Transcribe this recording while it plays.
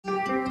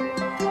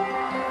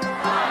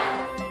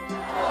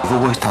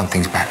I've always done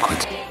things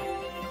backwards.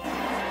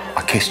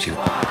 I kissed you.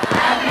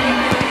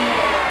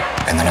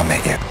 And then I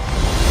met you.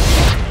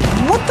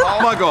 What the?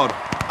 Oh my God,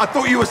 I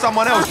thought you were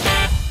someone else.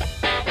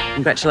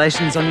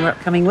 Congratulations on your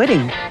upcoming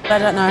wedding. I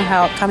don't know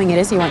how upcoming it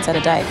is. He won't set a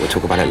date. We'll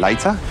talk about it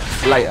later.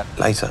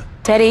 Later.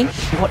 Teddy.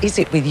 What is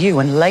it with you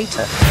and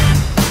later?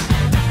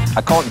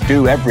 I can't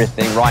do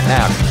everything right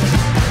now.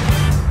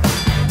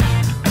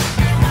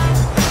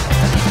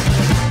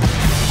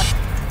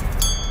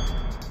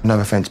 No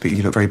offence, but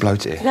you look very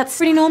bloated. That's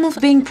pretty normal for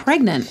being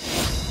pregnant.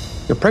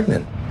 You're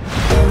pregnant.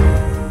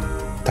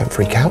 Don't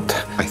freak out.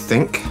 I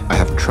think I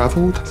have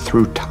travelled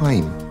through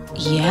time.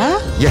 Yeah?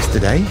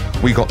 Yesterday,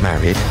 we got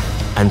married,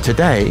 and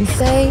today...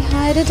 Say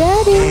hi to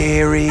Daddy.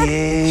 Here he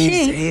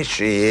is. Here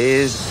she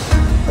is.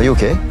 Are you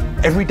okay?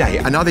 Every day,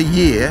 another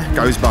year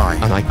goes by,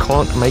 and I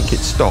can't make it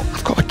stop.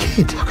 I've got a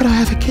kid. How can I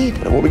have a kid?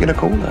 What are we going to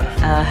call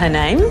her? Her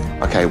name?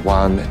 Okay,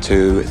 1,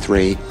 2,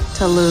 3.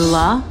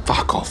 Tallulah.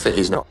 Fuck off, it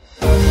is not.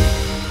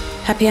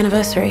 Happy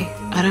anniversary.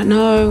 I don't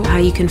know how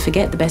you can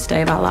forget the best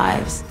day of our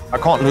lives. I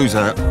can't lose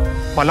her.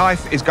 My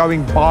life is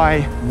going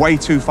by way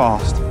too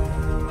fast.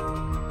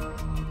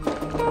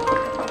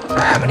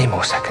 How many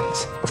more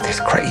seconds of this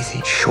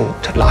crazy,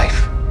 short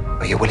life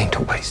are you willing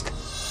to waste?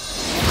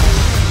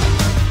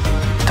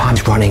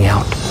 Time's running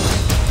out.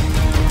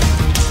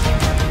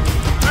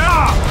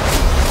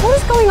 What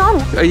is going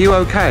on? Are you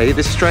okay?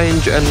 This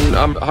strange and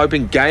I'm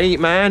hoping gay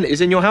man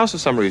is in your house for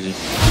some reason.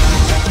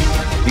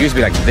 You used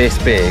to be like this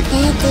big.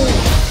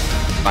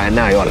 And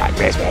now you're like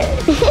this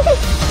big.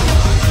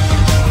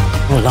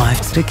 Your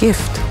life's a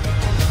gift.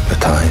 The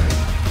time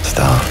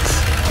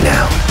starts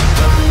now.